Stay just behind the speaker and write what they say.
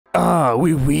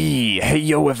Oui, oui. Hey,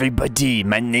 yo, everybody.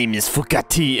 My name is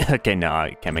Furgotti. Okay, no,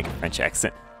 I can't make a French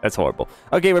accent. That's horrible.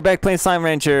 Okay, we're back playing Slime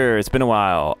Rancher. It's been a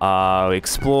while. We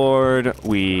explored.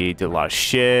 We did a lot of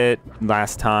shit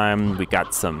last time. We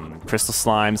got some crystal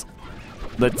slimes.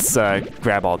 Let's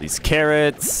grab all these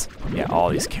carrots. Yeah, all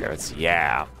these carrots.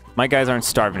 Yeah. My guys aren't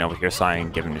starving over here, so I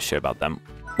ain't giving a shit about them.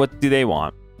 What do they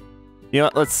want? You know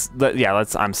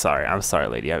what? I'm sorry. I'm sorry,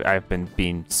 lady. I've been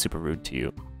being super rude to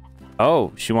you.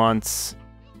 Oh, she wants...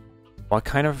 What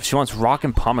kind of... She wants rock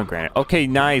and pomegranate. Okay,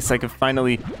 nice. I can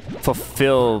finally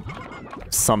fulfill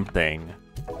something.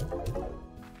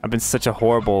 I've been such a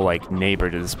horrible, like, neighbor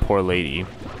to this poor lady.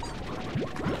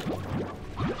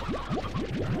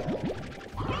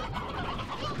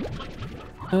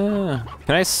 Can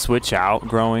I switch out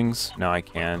growings? No, I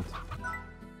can't.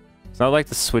 So I'd like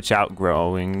to switch out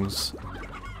growings.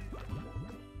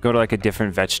 Go to like a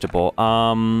different vegetable.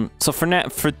 So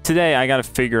for today, I gotta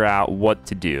figure out what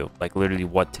to do. Like literally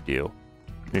what to do.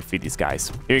 Let me feed these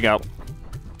guys. Here you go.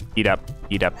 Eat up,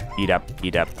 eat up, eat up,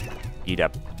 eat up, eat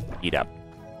up, eat up.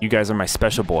 You guys are my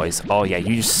special boys. Oh yeah,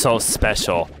 you're so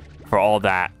special for all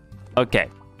that. Okay.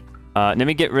 Let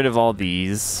me get rid of all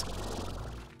these.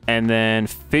 And then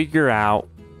figure out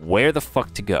where the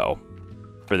fuck to go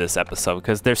for this episode.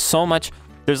 Because there's so much...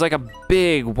 There's like a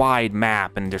big wide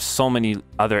map and there's so many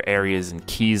other areas and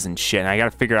keys and shit. And I gotta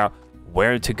figure out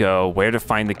where to go, where to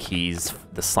find the keys,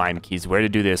 the slime keys, where to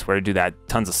do this, where to do that,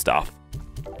 tons of stuff.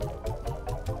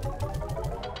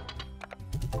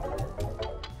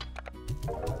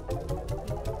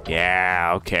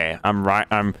 Yeah, okay.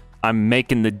 I'm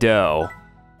making the dough.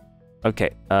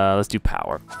 Okay, let's do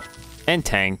power. And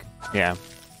tank, yeah.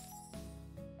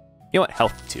 You know what,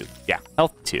 health 2. Yeah,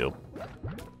 health 2.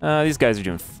 These guys are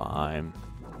doing fine.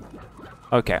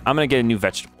 Okay, I'm gonna get a new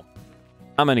vegetable.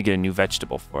 I'm gonna get a new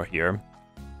vegetable for here.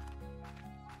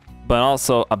 But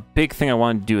also, a big thing I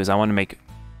want to do is I want to make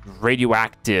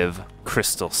radioactive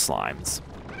crystal slimes.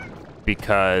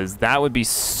 Because that would be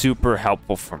super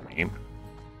helpful for me.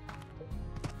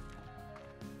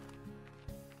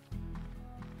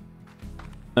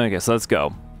 Okay, so let's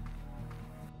go.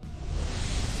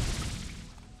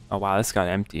 Oh wow, this got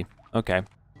empty. Okay.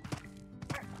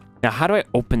 Now, how do I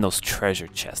open those treasure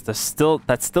chests? That's still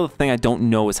the thing I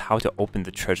don't know is how to open the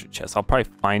treasure chest. I'll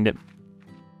probably find it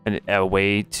a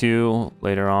way to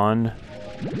later on.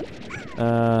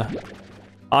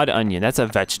 Odd onion, that's a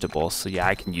vegetable, so yeah,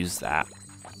 I can use that.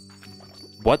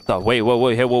 What the? Wait, hey,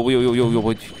 whoa,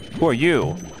 who are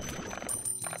you?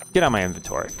 Get out of my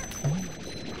inventory.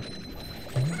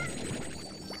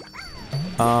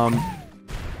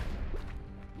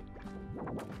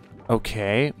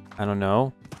 Okay, I don't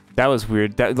know. That was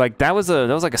weird. That was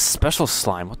like a special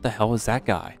slime. What the hell was that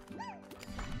guy?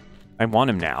 I want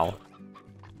him now.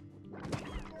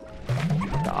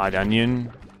 The odd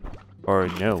onion? Or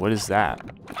no, what is that?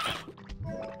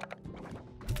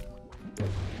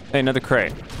 Hey, another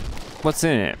crate. What's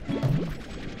in it?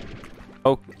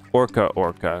 Oh,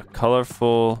 orca.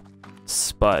 Colorful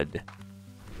spud.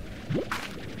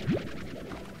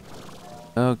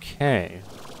 Okay.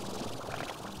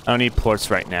 I don't need plorts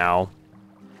right now.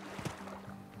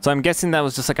 So I'm guessing that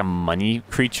was just like a money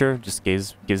creature, just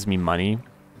gives me money.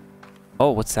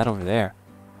 Oh, what's that over there?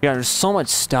 Yeah, there's so much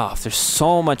stuff. There's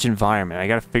so much environment. I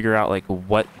gotta figure out like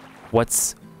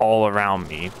what's all around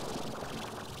me.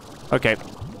 Okay.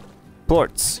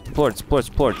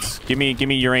 Plorts. Give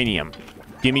me uranium.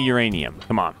 Give me uranium.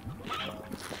 Come on.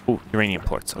 Ooh, uranium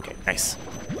plorts. Okay, nice.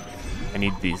 I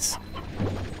need these.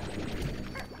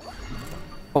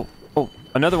 Oh,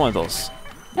 another one of those.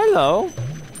 Hello.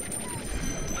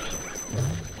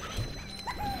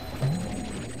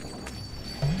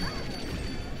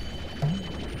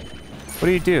 What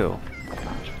do you do?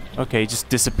 Okay, he just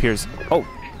disappears.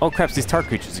 Oh crap, these tar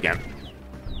creatures again.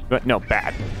 But no,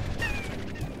 bad.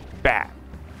 Bad.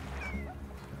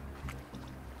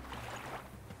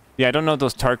 Yeah, I don't know if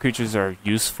those tar creatures are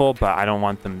useful, but I don't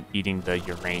want them eating the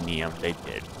uranium they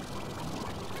did.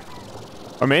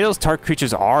 Or maybe those tar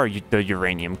creatures are the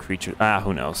uranium creatures.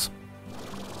 Who knows?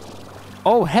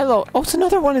 Oh, hello. Oh, it's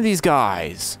another one of these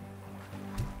guys.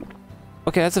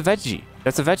 Okay, that's a veggie.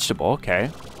 That's a vegetable,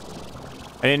 okay.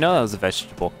 I didn't know that was a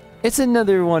vegetable. It's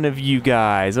another one of you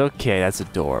guys. Okay, that's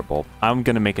adorable. I'm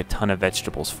gonna make a ton of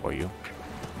vegetables for you.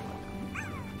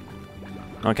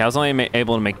 Okay, I was only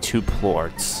able to make 2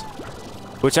 plorts.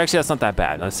 Which actually, that's not that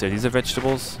bad. Let's see, these are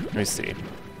vegetables? Let me see.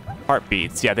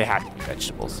 Heartbeats. Yeah, they have to be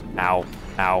vegetables. Ow.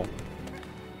 Ow.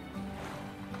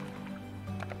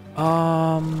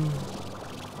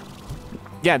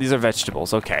 Yeah, these are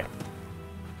vegetables. Okay.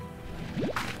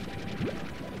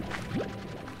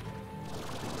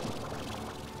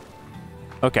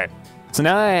 Okay, so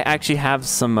now I actually have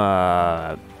some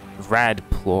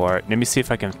radplort. Let me see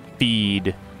if I can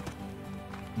feed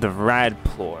the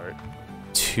radplort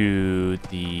to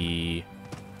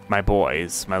my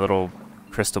boys, my little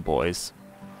crystal boys.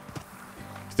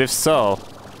 'Cause if so,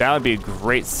 that would be a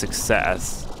great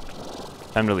success.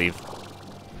 Time to leave.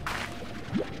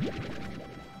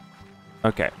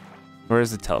 Okay,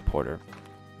 where's the teleporter?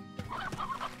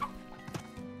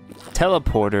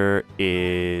 Teleporter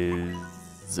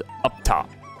is up top.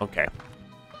 Okay.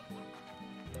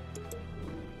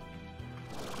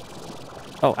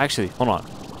 Oh, actually, hold on.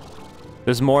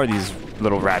 There's more of these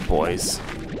little rat boys.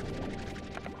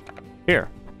 Here.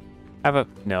 Have a...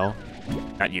 No.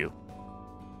 Not you.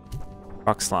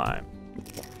 Rock slime.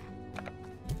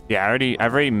 Yeah,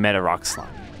 I've already met a rock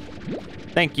slime.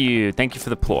 Thank you. Thank you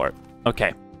for the plort.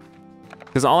 Okay.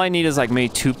 Because all I need is like maybe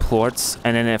 2 plorts,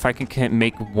 and then if I can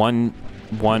make one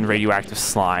radioactive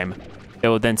slime, it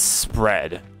will then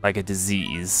spread like a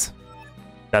disease.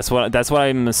 That's what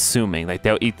I'm assuming. Like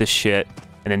they'll eat the shit,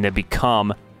 and then they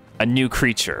become a new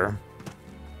creature.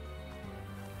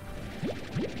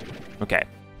 Okay.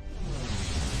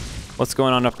 What's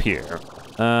going on up here?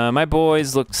 My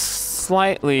boys look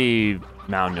slightly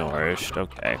malnourished.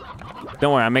 Okay.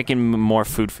 Don't worry, I'm making more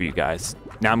food for you guys.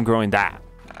 Now I'm growing that.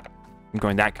 I'm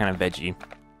growing that kind of veggie.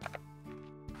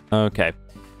 Okay.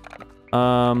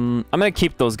 I'm gonna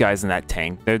keep those guys in that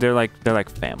tank. They're like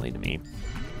family to me.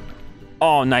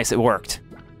 Oh, nice, it worked.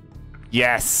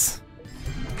 Yes.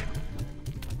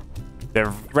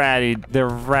 They're ratty. They're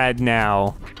rad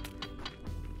now.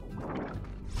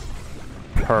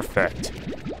 Perfect.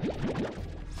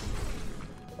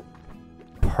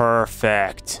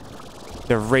 Perfect.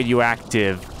 They're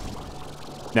radioactive.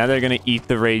 Now they're gonna eat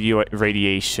the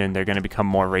radiation. They're gonna become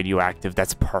more radioactive.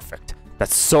 That's perfect.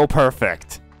 That's so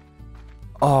perfect.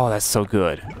 Oh, that's so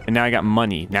good. And now I got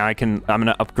money. Now I'm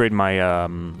gonna upgrade my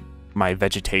my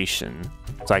vegetation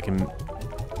so I can.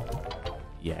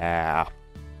 Yeah.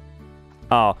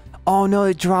 Oh no,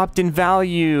 it dropped in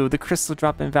value. The crystal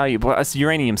dropped in value. But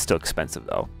uranium's still expensive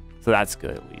though, so that's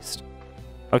good at least.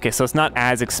 Okay, so it's not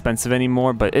as expensive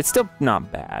anymore, but it's still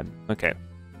not bad. Okay,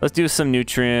 let's do some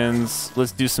nutrients.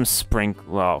 Let's do some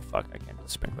sprinkler. Oh fuck, I can't do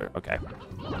sprinkler. Okay.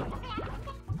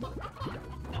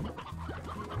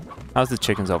 How's the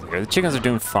chickens over here? The chickens are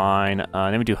doing fine.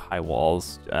 Let me do high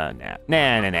walls. Nah.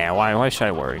 Why should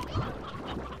I worry?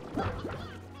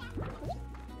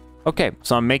 Okay,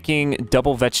 so I'm making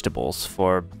double vegetables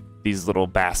for these little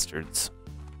bastards.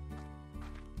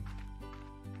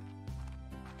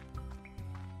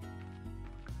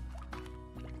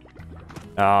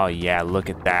 Oh yeah, look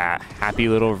at that. Happy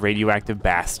little radioactive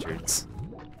bastards.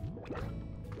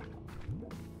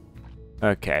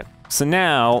 Okay, so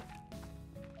now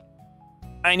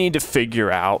I need to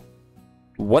figure out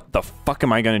what the fuck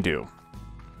am I gonna do?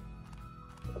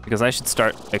 Because I should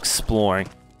start exploring.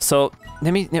 So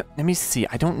let me see.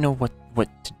 I don't know what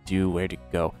to do, where to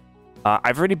go.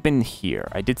 I've already been here.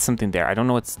 I did something there. I don't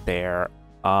know what's there.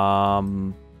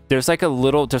 There's like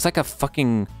a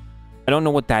fucking, I don't know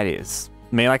what that is.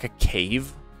 Maybe like a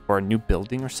cave or a new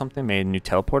building or something. Maybe a new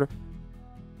teleporter.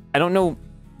 I don't know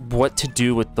what to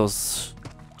do with those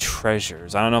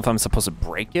treasures. I don't know if I'm supposed to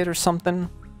break it or something.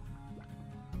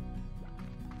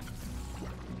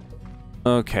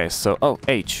 Okay, so, oh,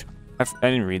 H. I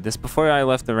didn't read this. Before I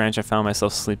left the ranch, I found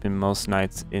myself sleeping most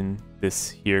nights in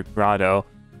this here grotto.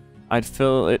 I'd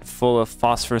fill it full of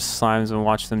phosphorus slimes and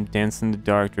watch them dance in the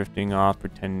dark, drifting off,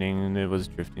 pretending it was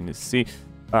drifting to sea.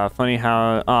 Funny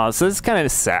how, so this is kind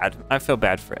of sad. I feel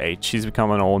bad for H. He's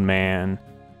become an old man.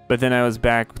 But then I was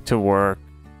back to work.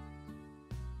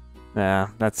 Yeah,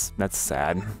 that's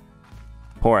sad.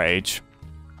 Poor H.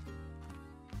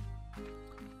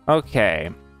 Okay.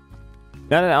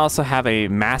 Now that I also have a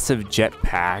massive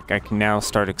jetpack, I can now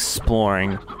start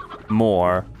exploring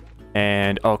more.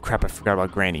 And oh crap, I forgot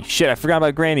about Granny. Shit, I forgot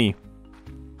about Granny.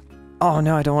 Oh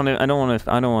no, I don't want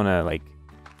to like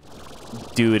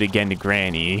do it again to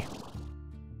Granny.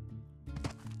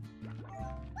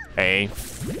 Hey,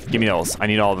 give me those. I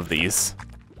need all of these.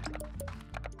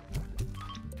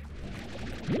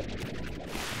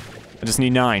 I just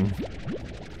need 9.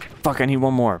 Fuck, I need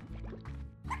 1 more.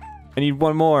 I need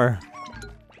 1 more.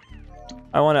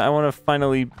 I wanna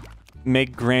finally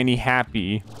make Granny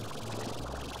happy.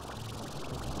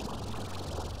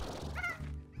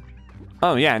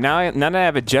 Oh yeah, now that I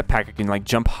have a jetpack, I can like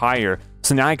jump higher.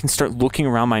 So now I can start looking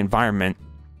around my environment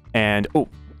and oh,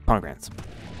 pomegranates.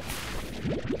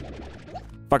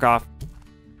 Fuck off.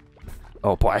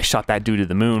 Oh boy, I shot that dude to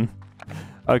the moon.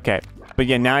 Okay, but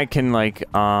yeah, now I can like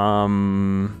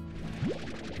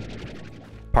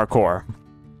parkour.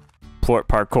 plort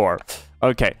parkour.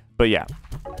 Okay, but yeah.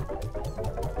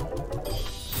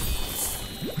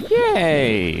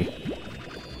 Yay!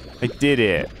 I did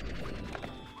it.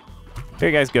 There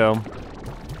you guys go.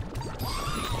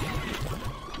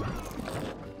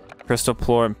 Crystal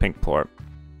plort and pink plort.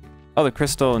 Oh, the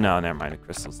crystal, no, never mind, the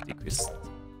crystal's decreased.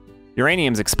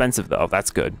 Uranium's expensive though,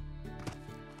 that's good.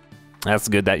 That's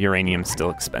good that uranium's still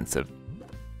expensive.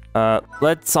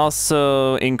 Let's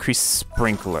also increase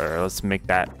sprinkler. Let's make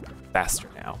that faster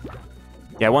now.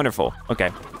 Yeah, wonderful. Okay.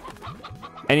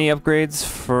 Any upgrades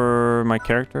for my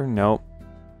character? Nope.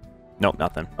 Nope,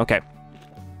 nothing. Okay.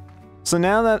 So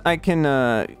now that I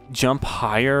can jump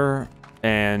higher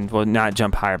and, well, not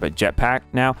jump higher, but jetpack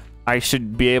now, I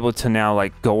should be able to now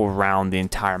like go around the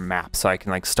entire map, so I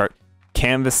can like start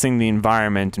canvassing the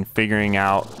environment and figuring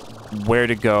out where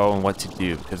to go and what to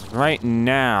do. Because right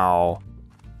now,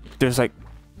 there's like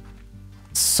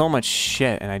so much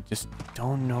shit and I just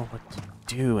don't know what to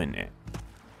do in it.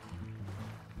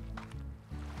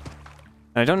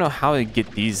 And I don't know how to get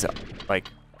these up. Like,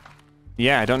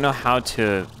 yeah, I don't know how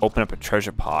to open up a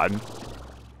treasure pod.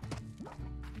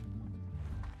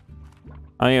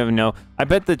 I don't even know. I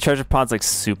bet the treasure pod's like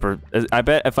super... I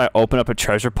bet if I open up a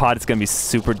treasure pod, it's gonna be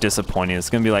super disappointing.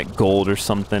 It's gonna be like gold or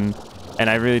something. And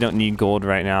I really don't need gold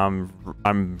right now.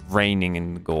 I'm raining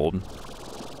in gold.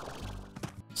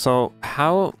 So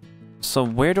how... So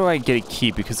where do I get a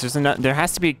key? Because there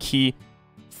has to be a key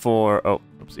for... Oh,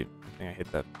 oopsie. I think I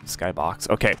hit the skybox.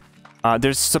 Okay.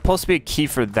 There's supposed to be a key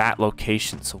for that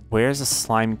location. So where's a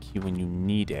slime key when you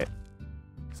need it?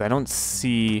 Because I don't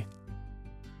see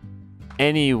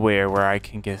anywhere where I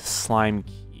can get a slime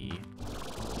key.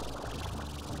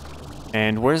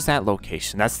 And where's that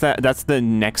location? That's the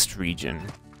next region.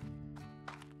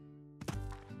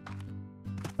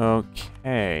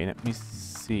 Okay, let me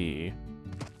see.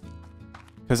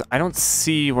 Because I don't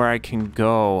see where I can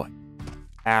go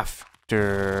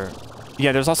after...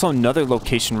 Yeah, there's also another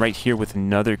location right here with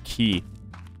another key.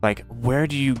 Like, where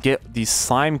do you get these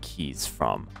slime keys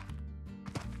from?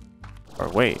 Or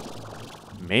wait.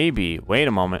 Maybe. Wait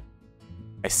a moment.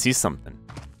 I see something.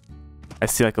 I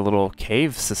see like a little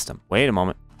cave system. Wait a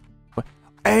moment.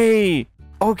 Hey!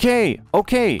 Okay!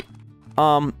 Okay!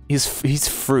 He's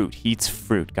fruit. He eats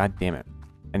fruit. God damn it.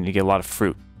 I need to get a lot of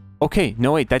fruit. Okay,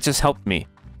 no wait, that just helped me.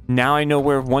 Now I know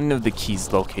where one of the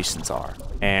keys locations are.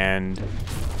 And...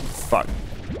 Fuck.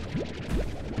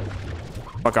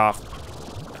 Fuck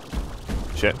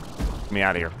off. Shit. Get me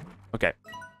out of here. Okay.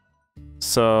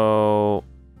 So...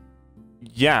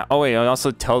 Yeah. Oh wait, it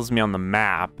also tells me on the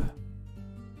map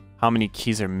how many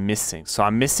keys are missing. So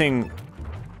I'm missing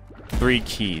 3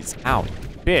 keys. Ow,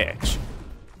 bitch.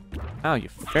 Ow, you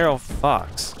feral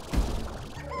fucks.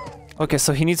 Okay,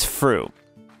 so he needs fruit.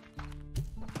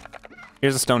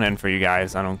 Here's a stone hen for you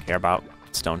guys. I don't care about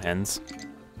stone hens.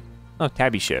 Oh,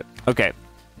 tabby shit. Okay.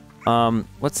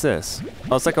 What's this?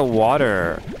 Oh, it's like a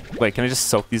water. Wait, can I just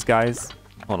soak these guys?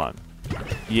 Hold on.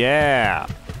 Yeah.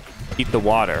 Eat the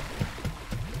water.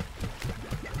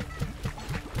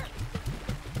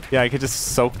 Yeah, I could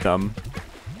just soak them.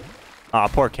 Aw,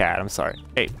 poor cat. I'm sorry.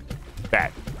 Hey,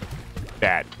 bad.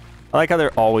 Bad. I like how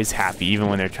they're always happy, even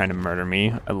when they're trying to murder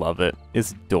me. I love it.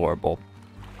 It's adorable.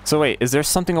 So wait, is there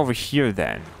something over here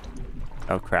then?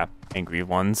 Oh crap. Angry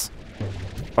ones.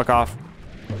 Fuck off.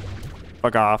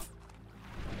 Fuck off.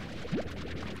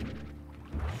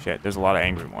 Shit, there's a lot of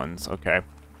angry ones. Okay.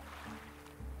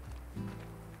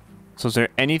 So is there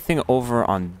anything over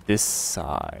on this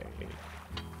side?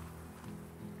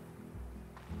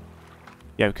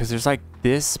 Yeah, because there's like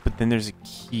this, but then there's a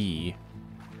key.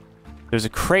 There's a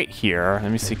crate here.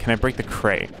 Let me see. Can I break the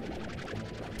crate?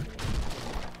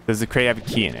 Does the crate have a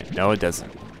key in it? No, it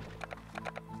doesn't.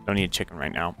 Don't need a chicken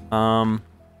right now.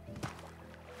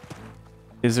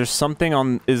 Is there something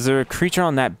on... Is there a creature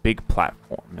on that big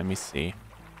platform? Let me see.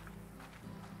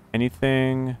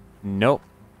 Anything? Nope.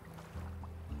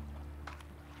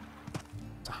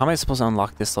 So how am I supposed to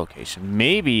unlock this location?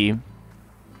 Maybe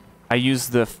I use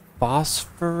the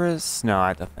phosphorus? No, I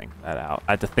have to think that out.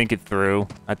 I have to think it through.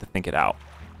 I have to think it out.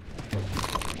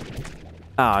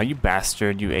 Ah, you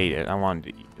bastard. You ate it. I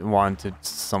wanted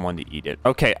someone to eat it.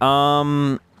 Okay,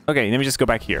 okay, let me just go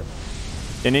back here.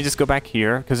 Let me just go back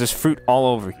here, because there's fruit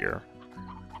all over here.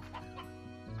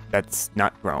 That's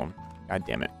not grown. God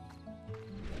damn it.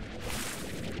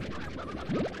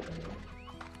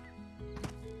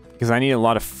 Because I need a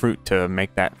lot of fruit to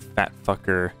make that fat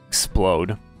fucker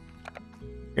explode.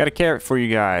 Got a carrot for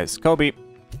you guys. Kobe.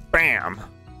 Bam.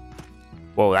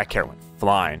 Whoa, that carrot went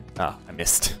flying. Oh, I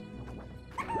missed.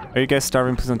 Are you guys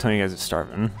starving? Please don't tell me you guys are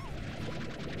starving.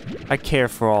 I care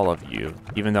for all of you,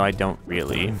 even though I don't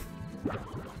really.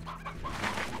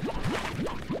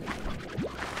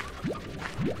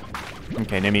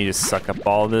 Okay, let me just suck up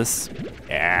all this.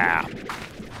 Yeah.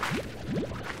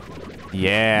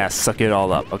 Yeah, suck it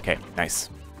all up. Okay, nice.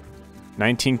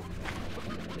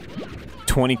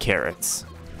 20 carrots.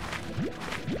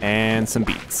 And some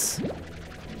beets.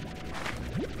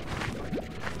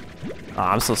 Oh,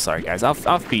 I'm so sorry, guys.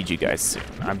 I'll feed you guys soon.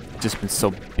 I've just been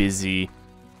so busy,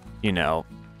 you know,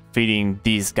 feeding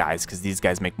these guys because these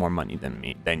guys make more money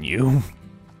than you.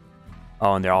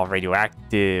 Oh, and they're all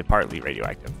radioactive, partly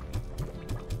radioactive.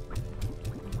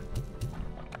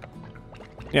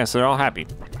 Yeah, so they're all happy.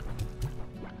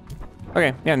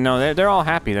 Okay, yeah, no, they're all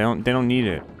happy. They don't need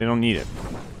it. They don't need it.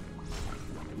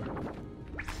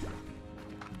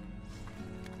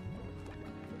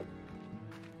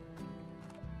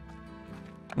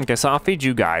 Okay, so I'll feed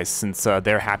you guys since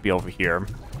they're happy over here.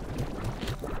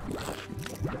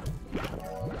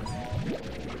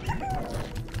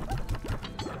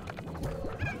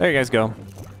 There you guys go.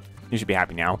 You should be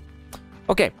happy now.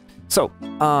 Okay, so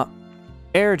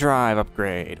air drive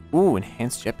upgrade. Ooh,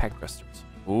 enhanced jetpack thrusters.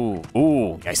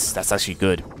 Ooh, yes, that's actually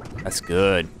good. That's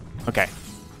good. Okay.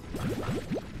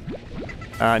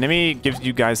 Let me give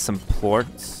you guys some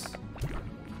plorts.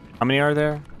 How many are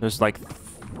there? There's like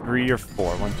 3 or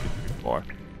 4. 1, 2, 3, 4.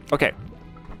 Okay.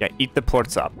 Yeah, eat the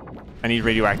plorts up. I need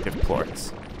radioactive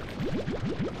plorts.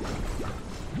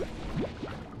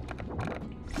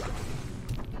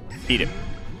 Eat it.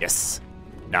 Yes.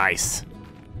 Nice.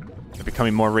 They're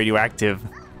becoming more radioactive.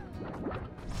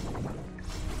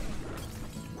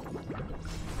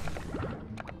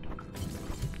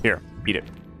 Here, eat it.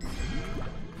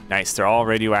 Nice, they're all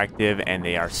radioactive and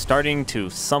they are starting to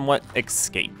somewhat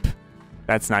escape.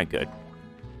 That's not good.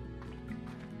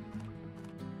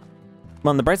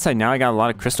 Well, on the bright side now, I got a lot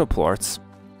of crystal plorts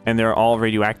and they're all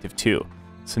radioactive too.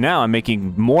 So now I'm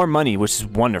making more money, which is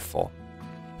wonderful.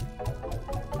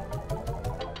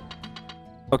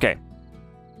 Okay.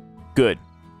 Good.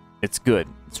 It's good.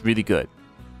 It's really good.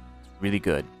 It's really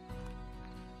good.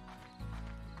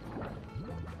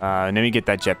 Let me get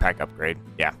that jetpack upgrade.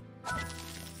 Yeah.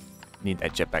 Need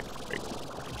that jetpack upgrade.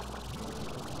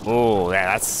 Oh,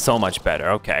 yeah, that's so much better.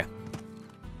 Okay.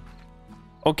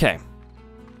 Okay.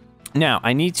 Now,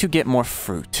 I need to get more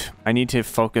fruit. I need to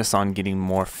focus on getting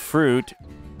more fruit.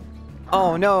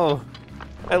 Oh, no.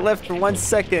 I left for 1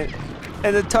 second,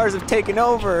 and the tars have taken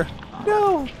over.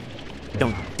 No.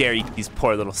 Don't dare eat these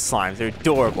poor little slimes. They're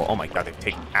adorable. Oh, my God. They've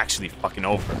taken actually fucking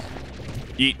over.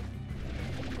 Eat.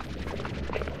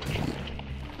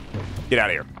 Get out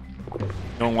of here.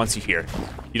 No one wants you here.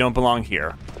 You don't belong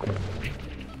here.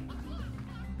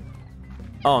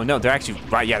 Oh, no. They're actually...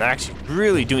 Right, yeah, they're actually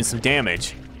really doing some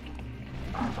damage.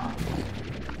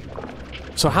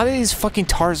 So how are these fucking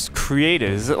tars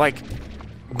created? Is it like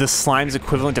the slime's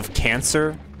equivalent of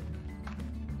cancer?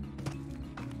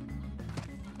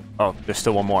 Oh, there's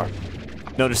still one more.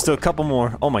 No, there's still a couple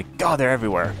more. Oh my God, they're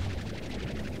everywhere.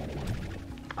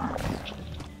 I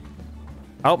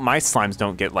hope my slimes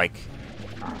don't get like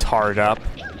tarred up.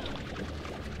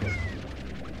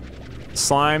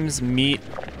 Slimes meet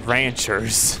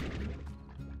ranchers.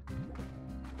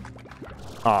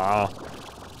 Aw.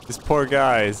 These poor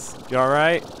guys. You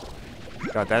alright?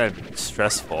 God, that'd be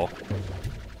stressful.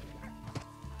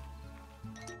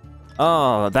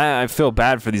 Oh, I feel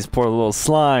bad for these poor little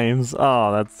slimes.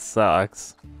 Oh, that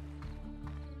sucks.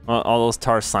 Well, all those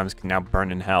tar slimes can now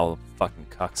burn in hell, fucking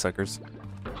cocksuckers.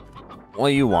 What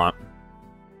do you want?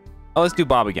 Oh, let's do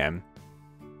Bob again.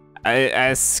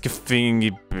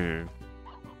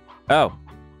 Oh.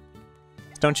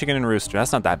 Stone chicken and rooster.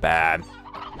 That's not that bad.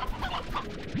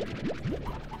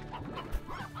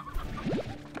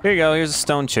 Here you go. Here's the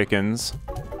stone chickens.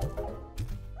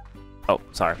 Oh,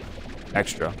 sorry.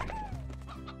 Extra.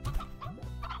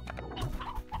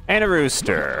 And a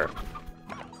rooster.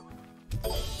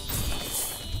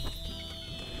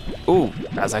 Ooh,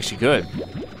 that's actually good.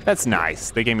 That's nice.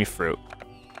 They gave me fruit.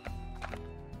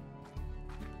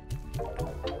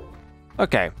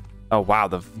 Okay. Oh, wow.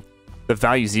 The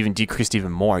values even decreased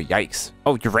even more. Yikes.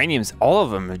 Oh, uraniums. All of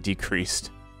them have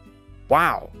decreased.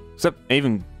 Wow. Except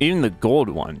even the gold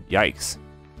one. Yikes.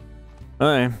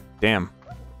 Okay. Damn.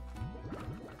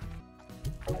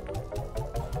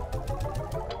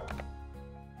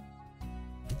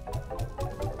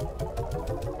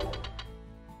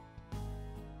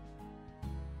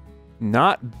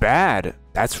 Not bad.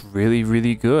 That's really,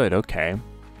 really good. Okay.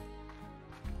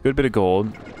 Good bit of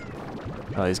gold.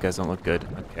 Oh, these guys don't look good.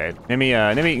 Okay. Let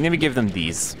me give them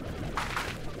these.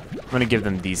 I'm gonna give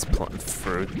them these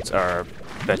fruits or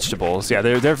vegetables. Yeah,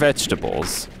 they're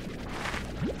vegetables.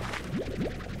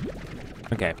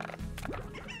 Okay.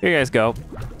 Here you guys go.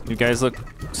 You guys look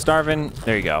starving.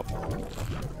 There you go.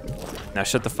 Now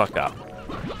shut the fuck up.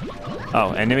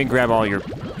 Oh, and let me grab all your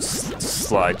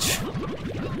sludge.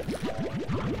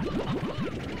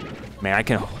 Man, I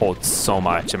can hold so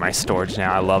much in my storage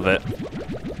now. I love it.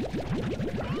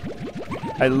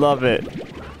 I love it.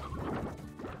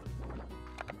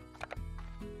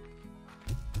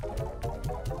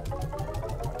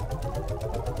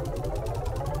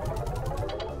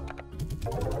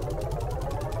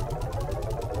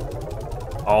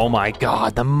 Oh my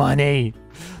god, the money!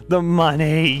 The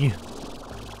money!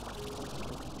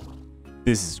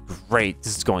 This is great.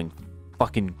 This is going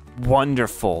fucking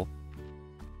wonderful.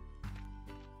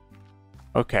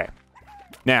 Okay.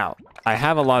 Now, I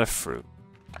have a lot of fruit.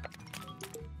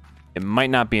 It might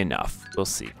not be enough. We'll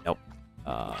see. Nope.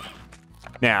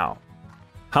 Now,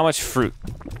 how much fruit?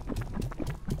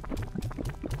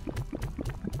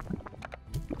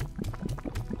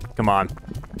 Come on.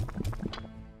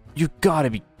 You gotta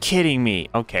be kidding me.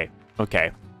 Okay.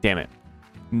 Okay. Damn it.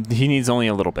 He needs only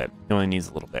a little bit. He only needs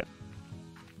a little bit.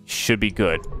 Should be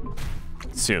good.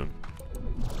 Soon.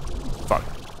 Fuck.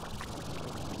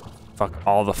 Fuck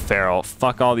all the feral.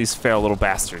 Fuck all these feral little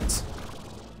bastards.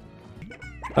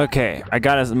 Okay, I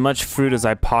got as much fruit as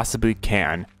I possibly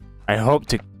can. I hope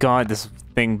to God this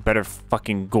thing better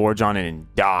fucking gorge on it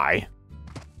and die.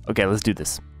 Okay, let's do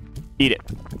this. Eat it.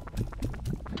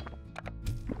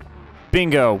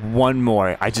 Bingo, one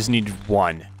more. I just needed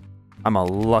one. I'm a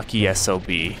lucky SOB.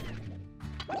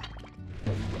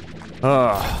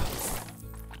 Ugh.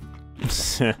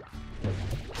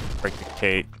 Break the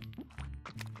cake.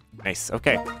 Nice,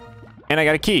 okay. And I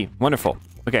got a key, wonderful.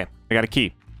 Okay, I got a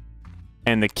key.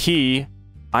 And the key,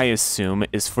 I assume,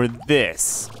 is for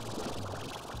this.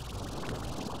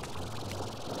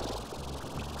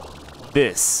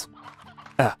 This.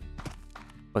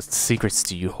 What secrets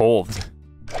do you hold?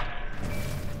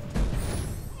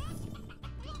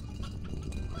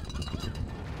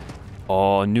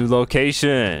 Oh, new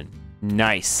location.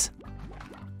 Nice.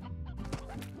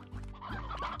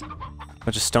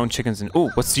 Bunch of stone chickens and... Ooh,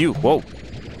 what's you? Whoa.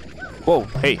 Whoa,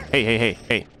 hey, hey, hey, hey,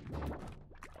 hey.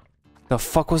 The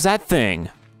fuck was that thing?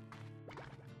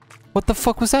 What the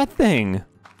fuck was that thing? Is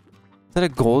that a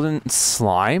golden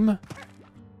slime?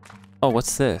 Oh,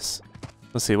 what's this?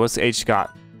 Let's see, what's H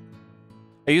got?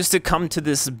 I used to come to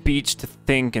this beach to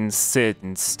think and sit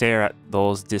and stare at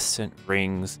those distant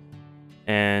rings.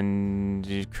 And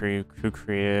you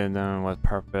created them with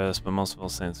purpose, but most of all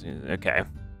since... Okay.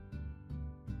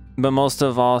 But most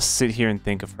of all sit here and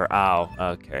think of her. Oh,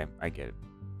 okay, I get it.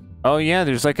 Oh yeah,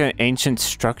 there's like an ancient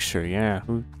structure. Yeah,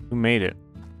 who made it?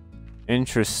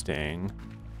 Interesting.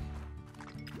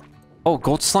 Oh,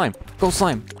 gold slime. Gold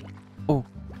slime. Oh.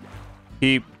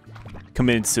 He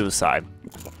committed suicide.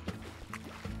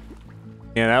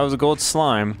 Yeah, that was a gold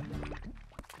slime.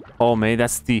 Oh, maybe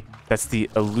that's the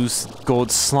elusive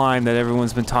gold slime that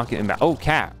everyone's been talking about. Oh,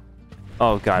 cat.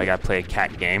 Oh god, I gotta play a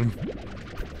cat game.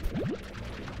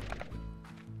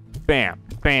 Bam,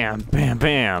 bam, bam,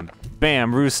 bam.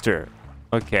 Bam, rooster.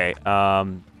 Okay,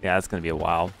 yeah, that's gonna be a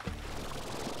while.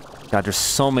 God, there's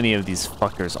so many of these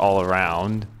fuckers all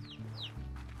around.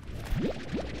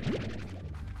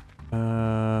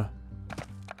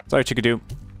 Sorry, chickadoo.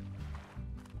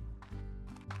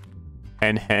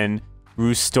 Hen,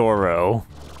 roostoro.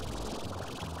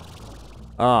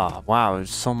 Oh, wow, there's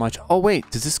so much. Oh,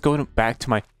 wait, does this go back to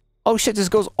my... Oh, shit, this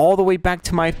goes all the way back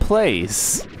to my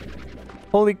place.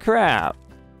 Holy crap.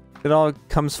 It all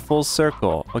comes full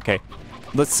circle. Okay,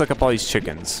 let's suck up all these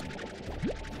chickens.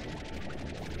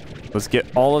 Let's get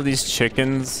all of these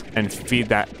chickens and feed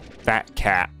that fat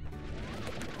cat.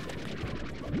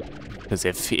 Because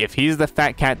if he's the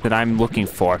fat cat that I'm looking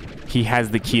for, he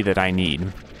has the key that I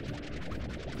need.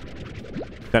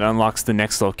 That unlocks the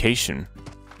next location.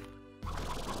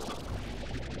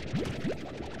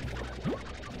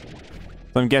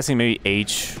 So I'm guessing maybe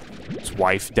H's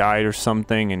wife died or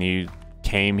something and he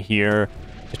came here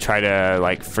to try to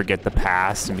like forget the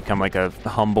past and become like a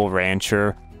humble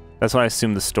rancher. That's what I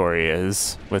assume the story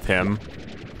is with him.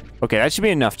 Okay, that should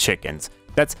be enough chickens.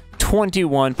 That's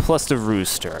 21 plus the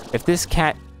rooster. If this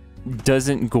cat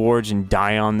doesn't gorge and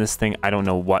die on this thing, I don't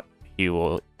know what he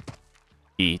will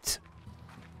eat.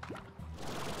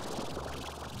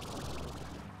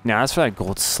 Now, as for that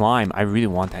gold slime, I really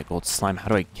want that gold slime. How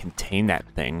do I contain that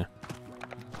thing?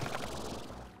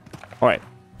 All right,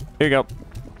 here you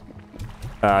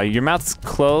go. Your mouth's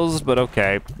closed, but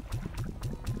okay.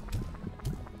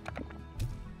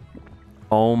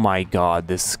 Oh my god,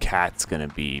 this cat's gonna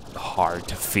be hard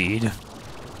to feed.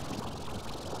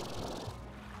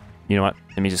 You know what?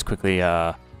 Let me just quickly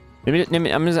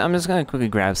I'm just gonna quickly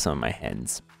grab some of my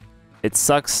hens. It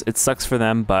sucks for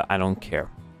them, but I don't care.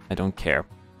 I don't care.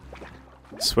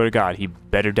 Swear to God, he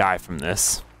better die from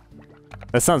this.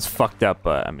 That sounds fucked up,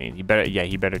 but I mean, he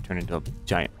better turn into a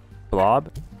giant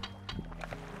blob.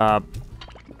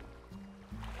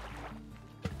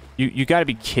 You gotta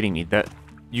be kidding me.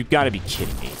 You gotta be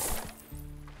kidding me.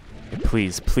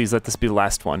 Please let this be the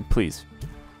last one, please.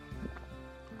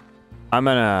 I'm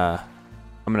gonna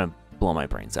blow my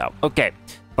brains out. Okay,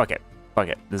 fuck it.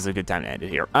 This is a good time to end it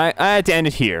here. I had to end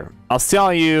it here. I'll see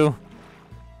all you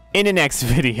in the next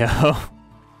video.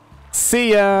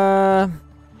 See ya.